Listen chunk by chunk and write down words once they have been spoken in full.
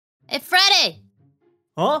Hey, Freddy!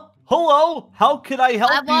 Huh? Hello? How can I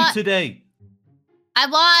help you today? I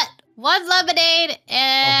want 1 lemonade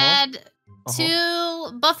and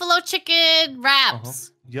 2 buffalo chicken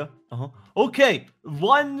wraps. Yeah, Okay,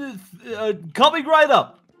 1, coming right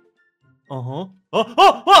up. Oh,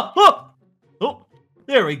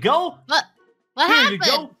 there we go. What Here happened? you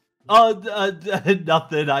go.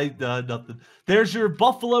 Nothing, nothing. There's your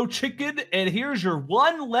buffalo chicken, and here's your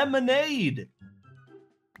 1 lemonade.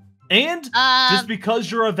 And, just because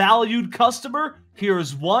you're a valued customer,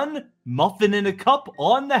 here's 1 muffin in a cup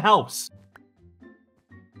on the house.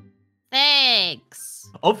 Thanks.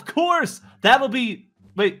 Of course! That'll be...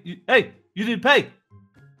 Wait, hey, you didn't pay.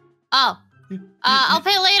 Oh. I'll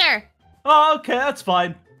pay later. Oh, okay, that's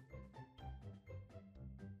fine.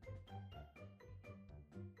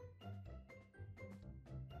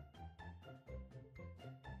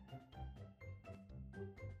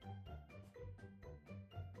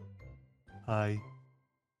 Hi.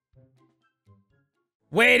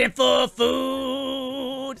 Waiting for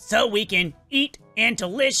food so we can eat and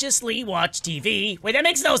deliciously watch TV. Wait, that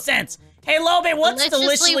makes no sense. Hey, Lolbit, what's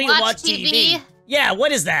deliciously watch TV? Yeah,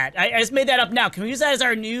 what is that? I just made that up now. Can we use that as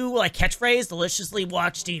our new catchphrase? Deliciously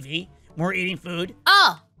watch TV when we're eating food.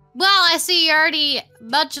 Oh, well, I see you already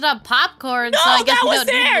munching on popcorn, No, so I guess that we was don't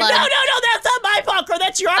there. need blood. No, that's not my popcorn.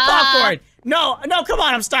 That's your popcorn. No, come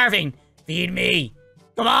on, I'm starving. Feed me.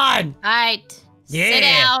 Come on. All right. Yeah. Sit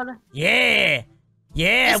down. Yeah.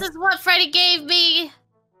 This is what Freddy gave me.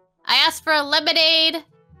 I asked for a lemonade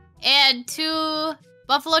and 2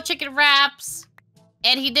 buffalo chicken wraps,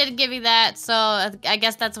 and he didn't give me that, so I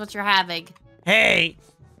guess that's what you're having. Hey,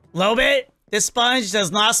 Lolbit, this sponge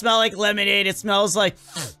does not smell like lemonade. It smells like...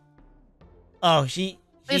 Oh, Please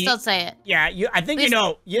don't say it. Yeah, I think you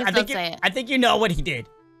know. I think you know what he did.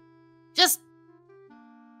 Just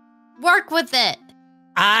work with it.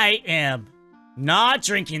 I am not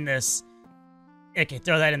drinking this. I can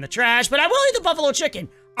throw that in the trash, but I will eat the buffalo chicken.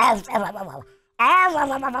 It's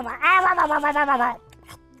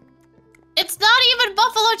not even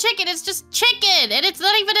buffalo chicken, it's just chicken, and it's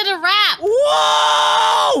not even in a wrap.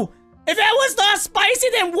 Whoa! If that was not spicy,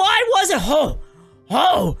 then why was it?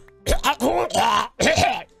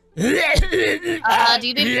 Do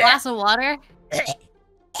you need a glass of water?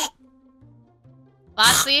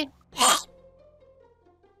 Foxy?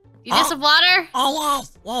 You need some water? Oh,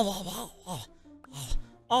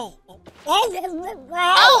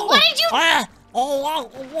 what did you...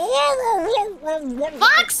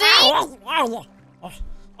 Foxy!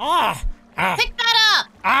 Pick that up!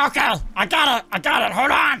 Okay, I got it.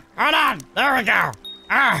 Hold on. There we go.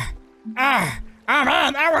 Oh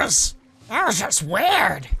man, that was just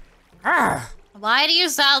weird. Why do you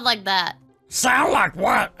sound like that? Sound like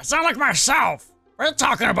what? I sound like myself. What are you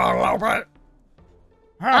talking about, Lolbit?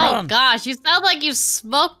 Oh gosh, you sound like you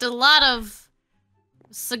smoked a lot of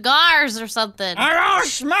cigars or something. I don't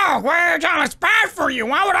smoke. What are you doing? It's bad for you.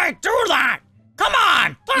 Why would I do that? Come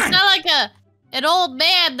on. You sound like an old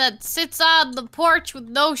man that sits on the porch with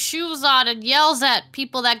no shoes on and yells at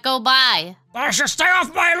people that go by. They should stay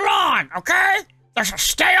off my lawn, okay? They should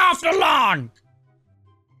stay off the lawn.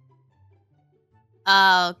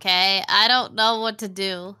 Okay, I don't know what to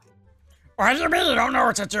do. What do you mean you don't know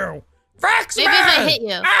what to do? Fix me! Maybe if I hit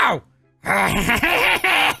you. Ow!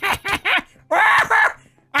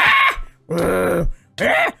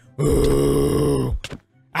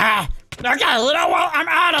 Okay, you know what? I'm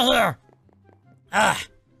out of here.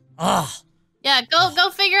 Yeah, go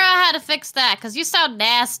figure out how to fix that, because you sound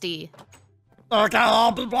nasty. Okay,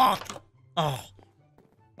 I'll be back. Oh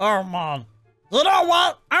man. You know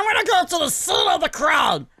what? I'm gonna go to the center of the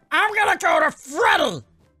crowd. I'm gonna go to Freddy.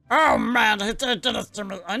 Oh man, he did this to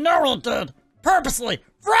me. I know he did. Purposely.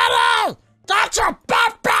 Freddy! Get your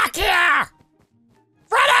butt back here!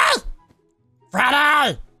 Freddy!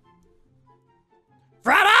 Freddy!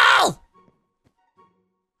 Freddy!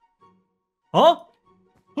 Huh?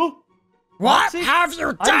 What Foxy? have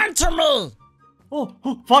you done to me? Oh,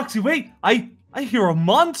 Foxy, wait! I hear a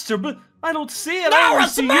monster, but I don't see it. No, I only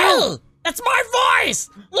it's see me! you. It's my voice!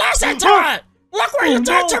 Listen to it! Look what you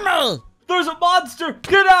did to me! There's a monster!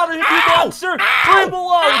 Get out of here, you monster! Leave him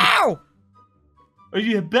alone! Ow! Are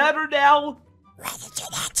you better now? Why did you do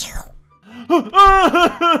that to?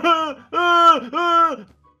 Oh,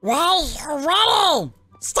 Why are you running?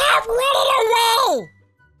 Stop running away!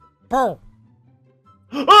 Boo.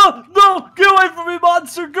 no! Get away from me,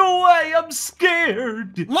 monster! Go away! I'm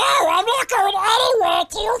scared! No, I'm not going anywhere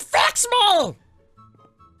till you fix me!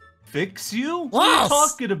 fix you? What are you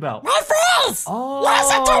talking about? My voice! Oh.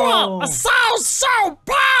 Listen to it! It sounds so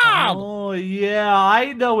bad! Oh, yeah,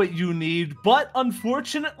 I know what you need, but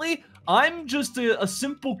unfortunately, I'm just a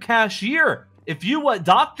simple cashier. If you want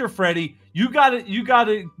Dr. Freddy, you gotta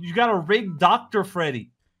rig Dr.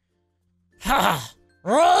 Freddy.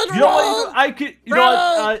 Run, You know what? I could. You know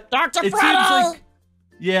what? Dr. It Freddy! seems like.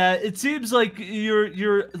 Yeah, it seems like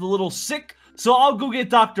you're a little sick. So I'll go get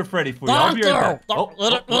Dr. Freddy for you. I'll be right back.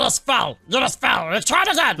 You just fell. You just fell. Let's try it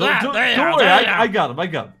again. Don't worry. I got him. I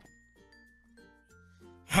got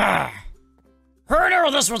him. Who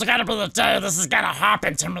knew this was gonna be the day this is gonna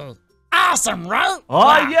happen to me? Awesome, right?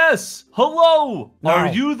 Ah, yes. Hello. No. Are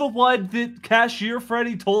you the one that Cashier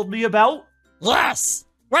Freddy told me about? Yes.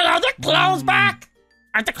 Wait, are the clones back?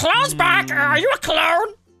 Are the clones back? Are you a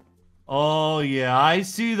clone? Oh, yeah. I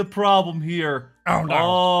see the problem here. Oh, no.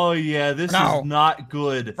 Oh, yeah. This is not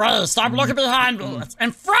good. Freddy, stop looking behind me. It's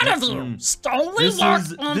in front of you. Only This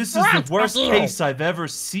is the worst case I've ever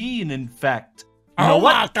seen, in fact. You Oh know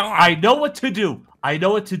what? my God. I know what to do. I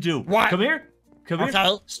know what to do. What? Come here. Come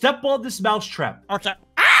here. Step on this mousetrap. Okay.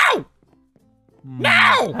 Ow! No!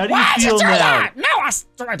 How do you feel do now? that? No,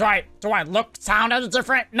 do I look, sound any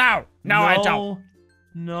different? No, I don't.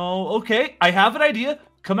 No. Okay, I have an idea.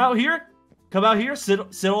 Come out here. Come out here. Sit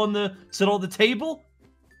on the table.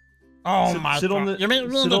 Oh my God. You mean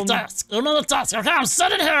the desk. You mean the desk. Okay, I'm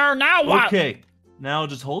sitting here. Now what? Okay. Now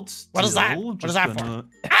just hold still. What is that? What is that for?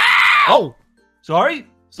 Oh! Sorry.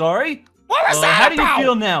 What was that How do about? you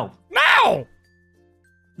feel now? No!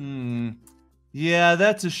 Yeah,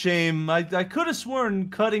 that's a shame. I could have sworn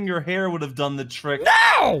cutting your hair would have done the trick.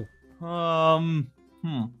 No!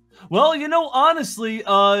 Well, you know, honestly,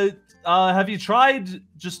 have you tried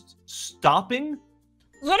just stopping?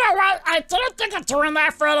 You know what? I didn't think of doing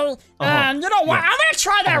that, Freddy. And you know what? I'm gonna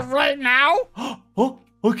try that right now. Oh,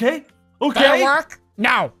 okay. Did it work?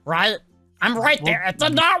 No, right? I'm right there. It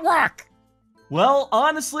did not work. Well,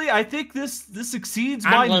 honestly, I think this exceeds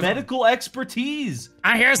my medical expertise.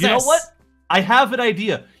 Here's this. You know what? I have an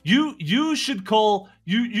idea. You should call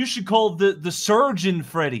the surgeon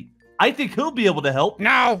Freddy. I think he'll be able to help.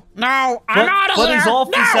 No, I'm out of here. But his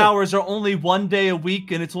office hours are only 1 day a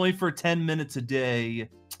week, and it's only for 10 minutes a day.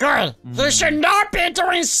 Good. He should not be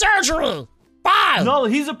doing surgery. Bye. No,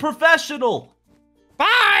 he's a professional.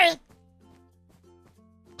 Bye.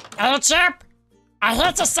 Hey, Chip. I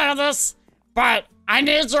hate to say this, but I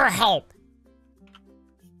need your help.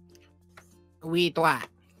 With what?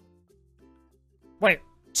 Wait,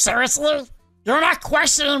 seriously? You're not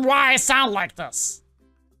questioning why I sound like this?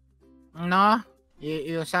 No,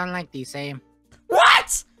 you sound like the same.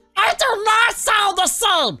 What? I do not sound the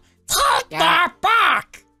same! Take that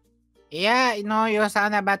back! Yeah, no, you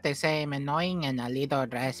sound about the same, annoying and a little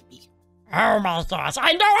raspy. Oh my gosh,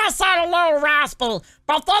 I know I sound a little raspy,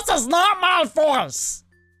 but this is not my voice!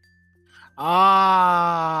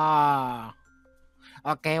 Oh.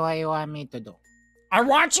 Okay, what do you want me to do? I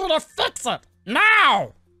want you to fix it!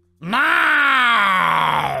 Now!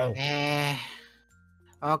 Now!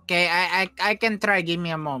 Okay, I can try. Give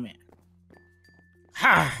me a moment.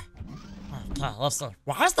 Okay, listen.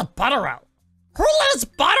 Why is the butter out? Who leaves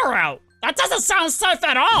butter out? That doesn't sound safe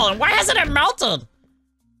at all, and why hasn't it melted?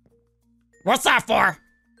 What's that for?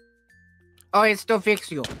 Oh, it's to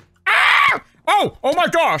fix you. Ah! Oh my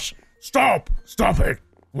gosh! Stop it!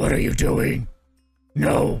 What are you doing?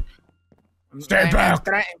 No. Stay back.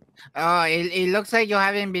 Oh, it looks like you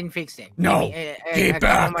haven't been fixed yet. No, keep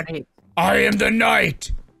back. I am the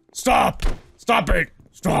knight. Stop it.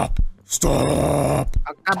 Stop. A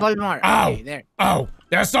couple more. Ow. Okay, there. Ow,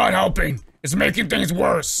 that's not helping. It's making things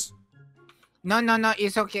worse. No,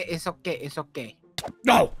 it's okay.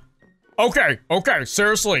 No. Okay,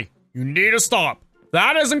 seriously. You need to stop.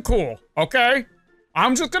 That isn't cool, okay?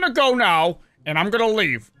 I'm just gonna go now, and I'm gonna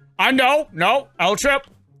leave. No, L-Chip.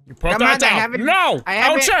 You put that down. No,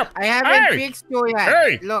 L-Chip. I haven't fixed you yet.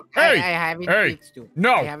 Hey, look, I haven't fixed you.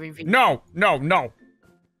 No,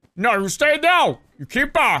 you stay down. You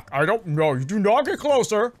keep back. I don't know. You do not get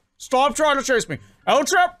closer. Stop trying to chase me.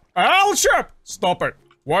 L-Chip, stop it.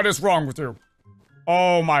 What is wrong with you?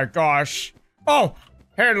 Oh my gosh. Oh,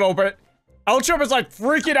 hey, Lolbit. L-Chip is like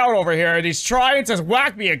freaking out over here, and he's trying to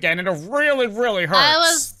whack me again, and it really, really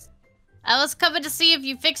hurts. I was coming to see if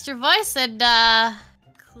you fixed your voice, and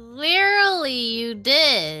clearly you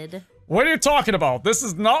did. What are you talking about? This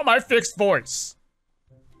is not my fixed voice.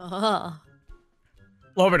 Oh.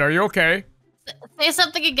 Lolbit, are you okay? Say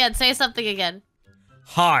something again.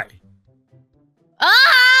 Hi.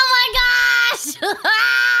 Oh my gosh!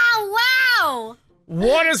 Wow!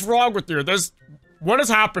 What is wrong with you? What is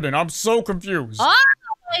happening? I'm so confused. Oh,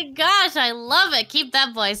 my gosh, I love it. Keep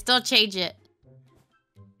that voice. Don't change it.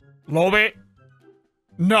 Lolbit?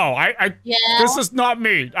 No, Yeah. This is not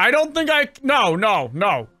me. I don't think no.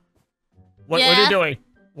 What are you doing?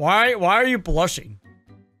 Why are you blushing?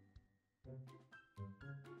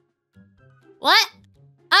 What?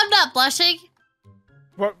 I'm not blushing.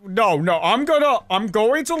 What? No, I'm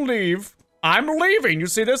going to leave. I'm leaving. You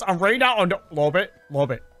see this? I'm right now on Lolbit.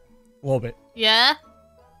 Yeah?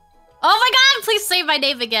 Oh my god, please say my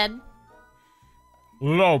name again.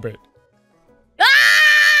 Lolbit.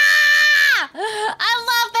 Ah! I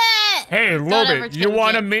love it! Hey, Lolbit, you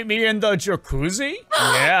want to meet me in the jacuzzi?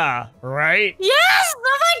 Yeah, right? Yes!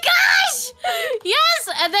 Oh my gosh! Yes!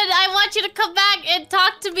 And then I want you to come back and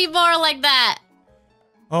talk to me more like that.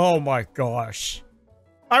 Oh my gosh.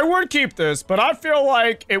 I would keep this, but I feel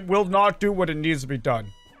like it will not do what it needs to be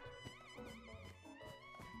done.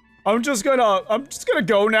 I'm just gonna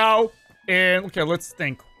go now, and okay, let's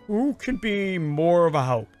think. Who can be more of a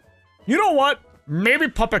help? You know what? Maybe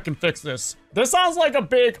Puppet can fix this. This sounds like a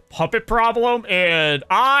big Puppet problem, and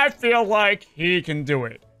I feel like he can do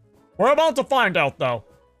it. We're about to find out, though.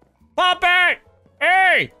 Puppet!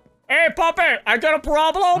 Hey! Hey, Puppet! I got a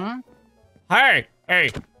problem? Hey!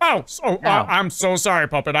 Oh, I'm so sorry,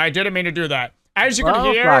 Puppet. I didn't mean to do that. As you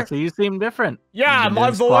can hear... Foxy, you seem different. Yeah, my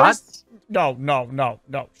voice... Squats? No. No,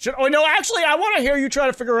 actually, I want to hear you try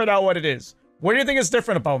to figure it out what it is. What do you think is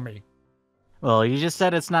different about me? Well, you just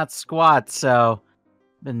said it's not squats, so...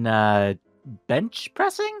 Then, bench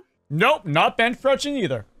pressing? Nope, not bench pressing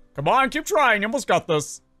either. Come on, keep trying. You almost got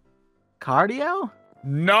this. Cardio?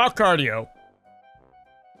 Not cardio.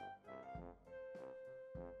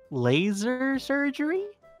 Laser surgery?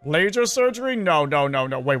 Laser surgery? No.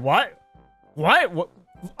 Wait, what? What?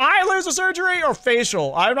 Eye laser surgery or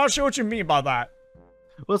facial? I'm not sure what you mean by that.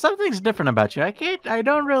 Well, something's different about you. I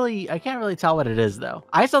can't really tell what it is, though.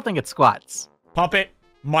 I still think it's squats. Puppet,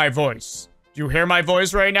 my voice. Do you hear my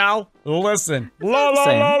voice right now? Listen. La la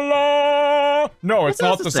la la. No, it's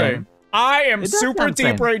not the same. I am super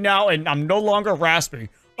deep right now, and I'm no longer raspy.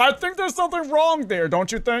 I think there's something wrong there,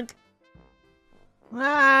 don't you think?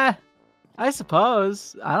 I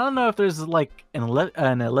suppose. I don't know if there's like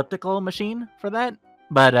an elliptical machine for that,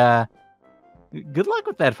 but good luck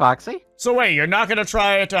with that, Foxy. So wait, you're not gonna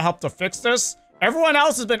try to help to fix this? Everyone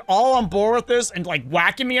else has been all on board with this and like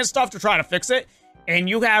whacking me and stuff to try to fix it, and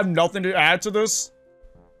you have nothing to add to this?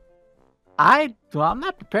 I'm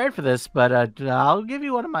not prepared for this, but I'll give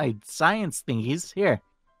you one of my science thingies. Here.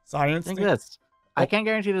 Science Think this. I can't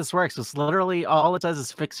guarantee this works. It's literally all it says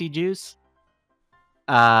is Fixie Juice.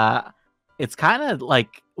 It's kind of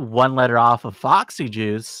like one letter off of Foxy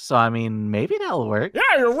Juice, so I mean, maybe that'll work.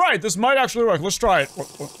 Yeah, you're right. This might actually work. Let's try it. Ah! Oh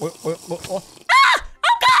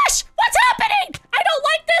gosh! What's happening? I don't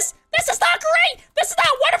like this! This is not great! This is not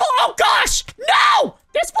wonderful! Oh gosh! No!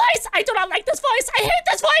 This voice! I do not like this voice! I hate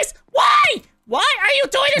this voice! Why? Why are you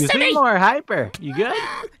doing this to me? You seem more hyper. You good? No,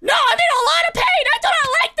 I'm in a lot of pain! I do not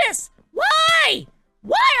like this! Why?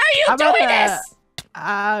 Why are you doing this?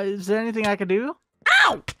 Is there anything I can do?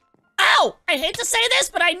 Ow! Ow! I hate to say this,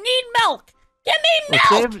 but I need milk! Give me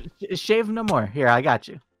milk! Well, shave no more. Here, I got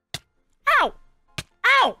you. Ow!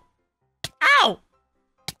 Ow! Ow!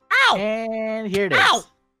 Ow! And here it is. Ow!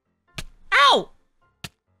 Ow!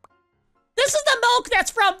 This is the milk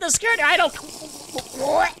that's from the security. I don't...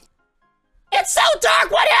 What? It's so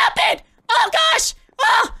dark! What happened? Oh gosh!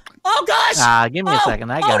 Oh gosh! Give me a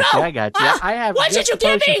second. I got you. I got you. I have what just did you the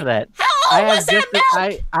give potion me? for that. How old was that milk?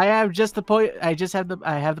 I have just the I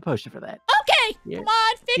have the potion for that. Okay, Here. come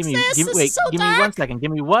on, fix this. This Wait, is so give dark. me 1 second.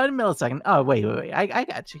 Give me 1 millisecond. Oh, wait. I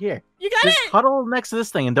got you here. You got Just it? huddle next to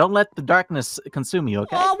this thing and don't let the darkness consume you,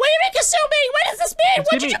 okay? Oh, what do you mean consume me? What does this mean?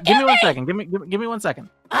 What did you give me 1 me? second. Give me 1 second.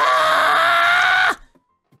 Ah!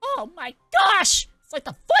 Oh my gosh! It's like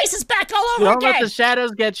the voice is back all over Don't again. let the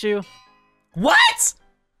shadows get you. What?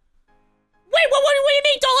 Wait, what do you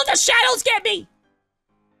mean? Don't let the shadows get me?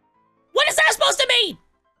 What is that supposed to mean?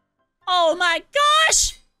 Oh my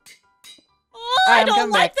gosh! Oh, I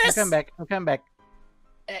don't like this. I'm coming back.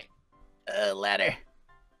 Hey, ladder.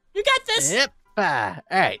 You got this. Yep. All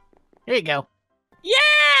right. Here you go.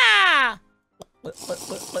 Yeah!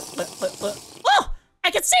 Oh,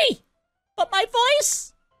 I can see. But my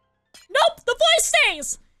voice? Nope, the voice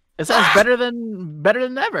stays. It sounds better than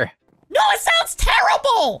ever. No, it sounds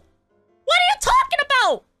terrible. What are you talking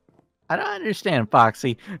about? I don't understand,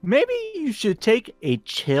 Foxy. Maybe you should take a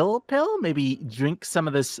chill pill. Maybe drink some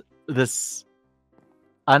of this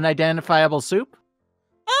unidentifiable soup.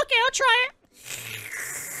 Okay, I'll try it.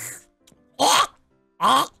 Okay,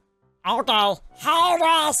 how do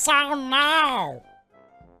I sound now?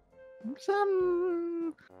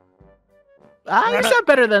 You sound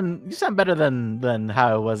better than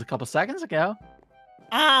how it was a couple seconds ago.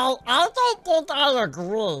 I don't think I agree.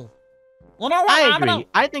 You know what? I agree.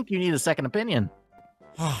 I think you need a second opinion.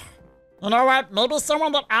 You know what? Maybe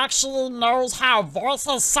someone that actually knows how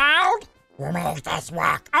voices sound will make this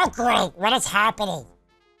work. Oh, great. What is happening?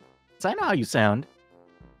 So I know how you sound.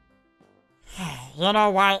 You know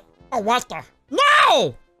what? Oh, what the?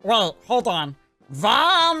 No! Wait, hold on.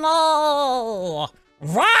 Vanny!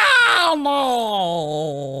 Vanny!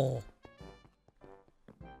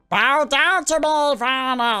 Bow down to me,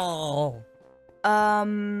 Vanny!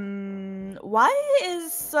 Why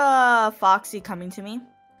is, Foxy coming to me?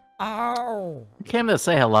 Oh. He came to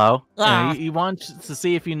say hello. Yeah. He wants to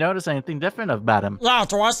see if you notice anything different about him. Yeah,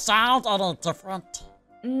 do I sound any different?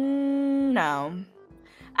 No.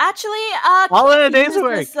 Actually, all in a can day's you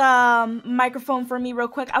work. use this microphone for me real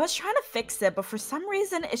quick? I was trying to fix it, but for some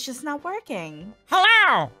reason, it's just not working.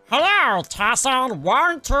 Hello! Hello! Test on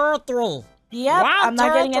 1, 2, 3. Yep, I'm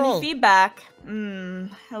not getting any 1, 2, 3. feedback. It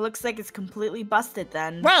looks like it's completely busted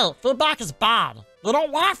then. Well, feedback is bad. You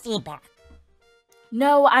don't want feedback.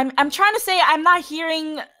 No, I'm trying to say I'm not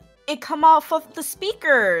hearing it come off of the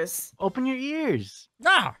speakers. Open your ears.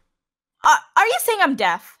 Yeah. Are you saying I'm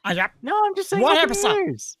deaf? Yep. No, I'm just saying open 100%. your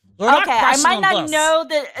ears. Okay, I might not know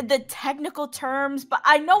the technical terms, but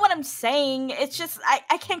I know what I'm saying. It's just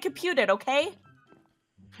I can't compute it, okay?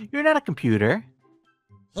 You're not a computer.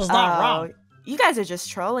 It's not wrong. You guys are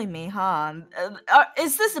just trolling me, huh?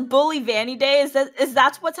 Is this Bully Vanny Day? Is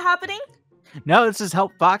that what's happening? No, this is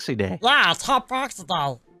Help Foxy Day. Yeah, it's Help Foxy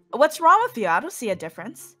Day. What's wrong with you? I don't see a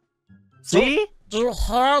difference. See? Do you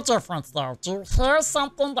hear a difference, though? Do you hear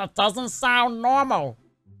something that doesn't sound normal?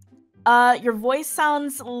 Your voice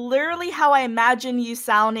sounds literally how I imagine you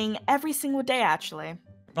sounding every single day, actually.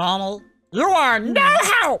 Vanny, you are no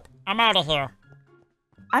help! I'm out of here.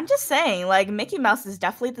 I'm just saying, like, Mickey Mouse is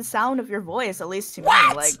definitely the sound of your voice, at least to What?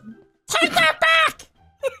 me. Like, Take that back!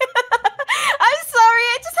 I'm sorry,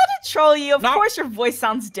 I just had to troll you. Of course your voice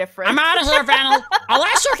sounds different. I'm out of here, Vanny.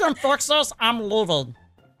 Unless you can fix this, I'm leaving.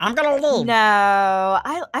 I'm gonna leave. No,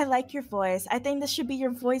 I like your voice. I think this should be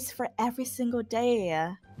your voice for every single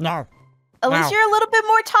day. No. At least you're a little bit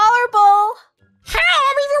more tolerable. Hell,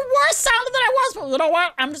 I'm even worse sounding than I was, but you know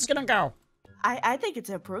what? I'm just gonna go. I think it's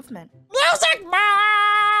an improvement. Music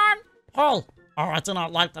man! Hey. Oh, I do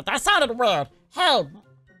not like that. That sounded weird. Hey.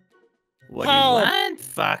 What do you want,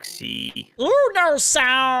 Foxy? You know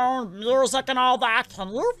sound, music, and all that. Can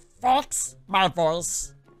you fix my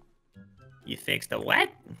voice? You fixed the what?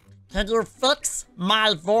 Can you fix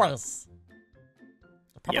my voice?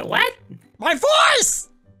 Your what? My voice!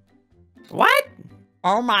 What?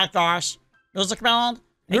 Oh my gosh. Music man,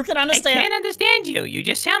 you can understand. I can't understand you. You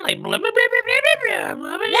just sound like blah, blah, blah, blah, blah,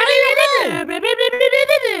 blah, blah,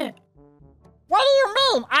 What do you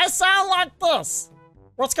mean? I sound like this.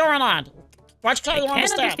 What's going on? What can't you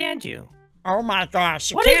understand? I can't understand you. Oh my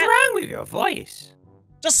gosh. What is wrong with your voice?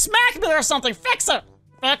 Just smack me or something. Fix it.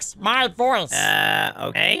 Fix my voice.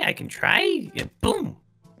 Okay, I can try. Yeah, boom.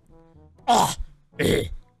 How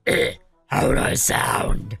do I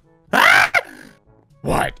sound? Ah!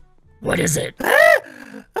 What? What is it?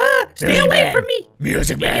 Stay away from me.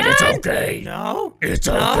 Music man, it's okay. No. It's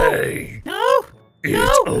okay. No.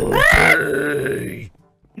 It's okay.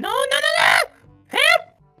 No. Help!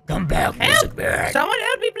 Come back, music man. Someone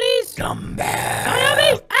help me, please. Come back. Someone help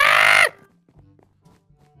me. Ah!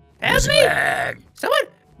 Help music me. Man. Someone.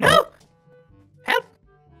 No. Help.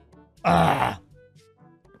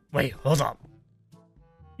 Wait, hold up.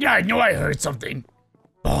 Yeah, I know I heard something.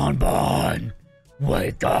 Bonbon,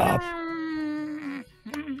 wake up.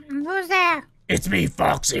 Who's there? It's me,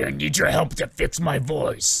 Foxy. I need your help to fix my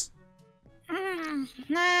voice.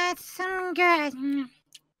 That's good.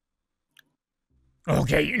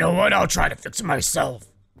 Okay, you know what? I'll try to fix it myself.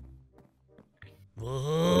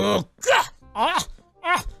 Okay.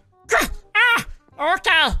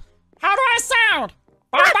 How do I sound?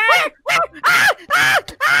 Bonbon!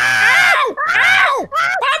 Ow!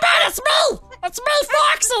 Bonbon, it's me! It's me,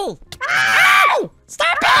 Foxy! Ow!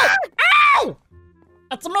 Stop it! Ow!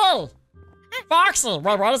 It's me! Foxy!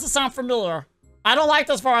 Wait, why does it sound familiar? I don't like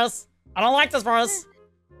this voice.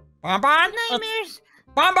 Bonbon? Nightmares.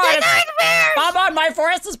 Bonbon, Bonbon, my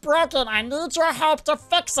voice is broken. I need your help to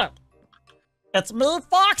fix it. It's me,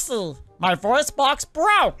 Foxy. My voice box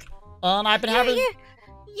broke. And I've been having...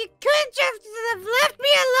 You couldn't just have left me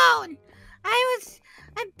alone.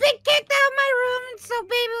 I've been kicked out of my room, and so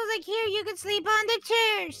baby was like, here, you can sleep on the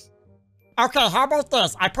chairs. Okay, how about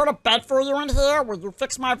this? I put a bed for you in here. Will you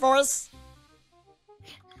fix my voice?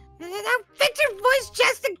 I'll fix your voice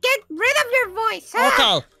just to get rid of your voice, huh?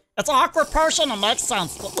 Okay, It's an awkward person. It makes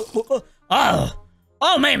sense. Oh,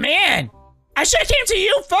 man. I should have came to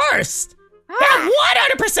you first.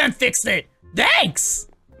 That 100% fixed it. Thanks.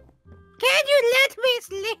 Can you let me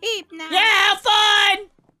sleep now? Yeah, have fun.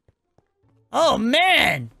 Oh,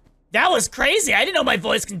 man. That was crazy. I didn't know my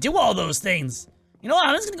voice can do all those things. You know what?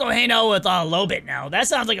 I'm just going to go hang out with Lolbit now. That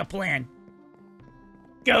sounds like a plan.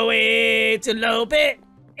 Going to Lolbit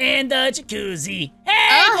in the jacuzzi.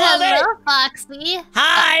 Hey, Lolbit. Hello, Foxy.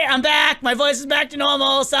 Hi, I'm back. My voice is back to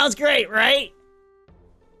normal. Sounds great, right?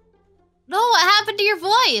 No, what happened to your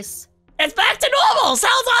voice? It's back to normal.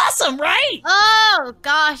 Sounds awesome, right? Oh,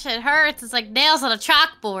 gosh, it hurts. It's like nails on a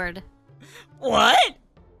chalkboard. What?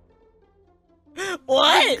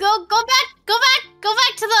 What? Go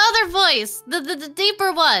back to the other voice. The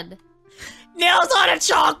deeper one. Nails on a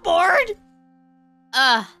chalkboard?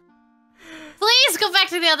 Please go back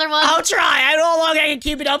to the other one. I'll try. I don't know how long I can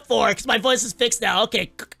keep it up for, because my voice is fixed now.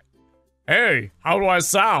 Okay. Hey, how do I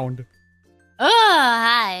sound? Oh,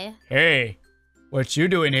 hi. Hey, what you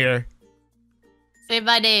doing here? Say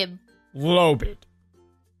my name. Lolbit.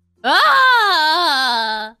 Ah!